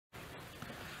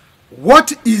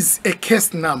What is a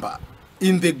case number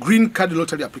in the green card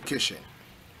lottery application?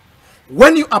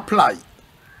 When you apply,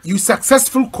 you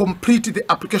successfully complete the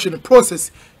application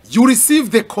process, you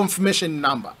receive the confirmation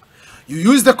number. You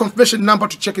use the confirmation number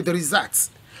to check the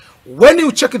results. When you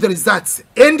check the results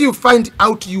and you find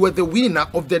out you are the winner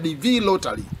of the DV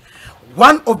lottery,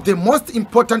 one of the most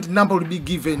important number will be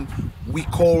given, we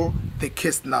call the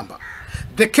case number.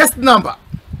 The case number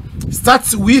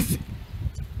starts with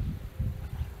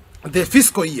the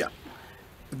fiscal year,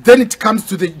 then it comes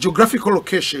to the geographical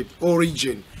location or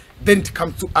region, then it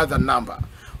comes to other number.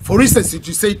 For instance, if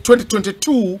you say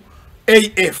 2022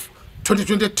 AF,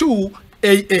 2022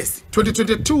 AS,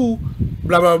 2022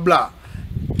 blah blah blah,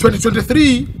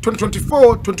 2023,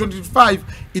 2024, 2025,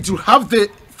 it will have the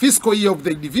fiscal year of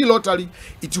the DV lottery,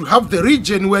 it will have the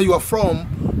region where you are from,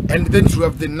 and then it will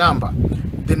have the number.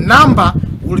 The number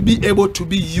will be able to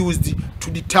be used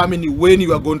to determine when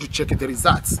you are going to check the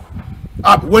results,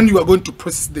 when you are going to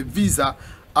process the visa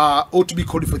or to be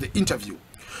called for the interview.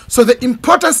 So the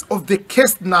importance of the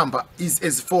case number is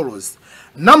as follows.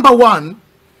 Number one,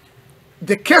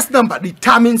 the case number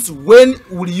determines when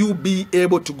will you be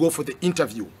able to go for the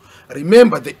interview.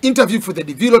 Remember, the interview for the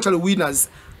DV lottery winners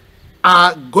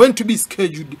are going to be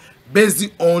scheduled based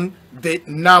on the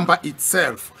number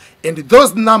itself, and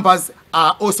those numbers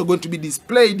are also going to be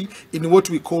displayed in what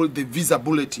we call the visa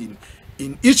bulletin.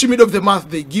 In each middle of the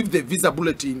month, they give the visa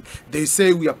bulletin. They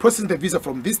say we are processing the visa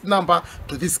from this number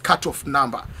to this cutoff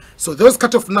number. So those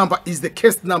cutoff number is the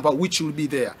case number which will be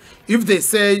there. If they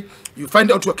say you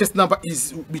find out your case number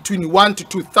is between 1 to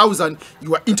 2,000,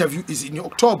 your interview is in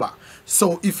October.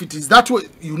 So if it is that way,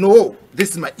 you know, oh,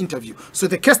 this is my interview. So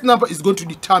the case number is going to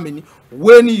determine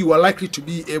when you are likely to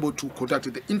be able to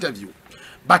conduct the interview.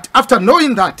 But after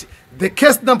knowing that, the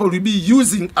case number will be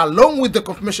using along with the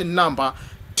confirmation number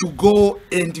to go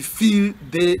and fill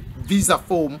the visa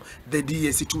form, the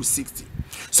DAC 260.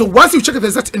 So once you check the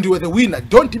result and you are the winner,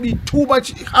 don't be too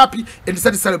much happy and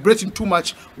start celebrating too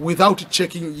much without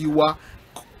checking your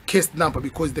case number,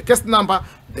 because the case number,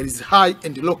 there is high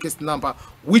and low case number,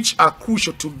 which are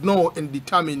crucial to know and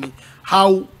determine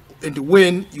how and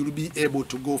when you will be able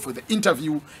to go for the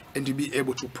interview and to be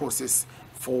able to process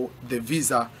for the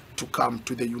visa to come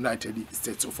to the United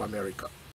States of America.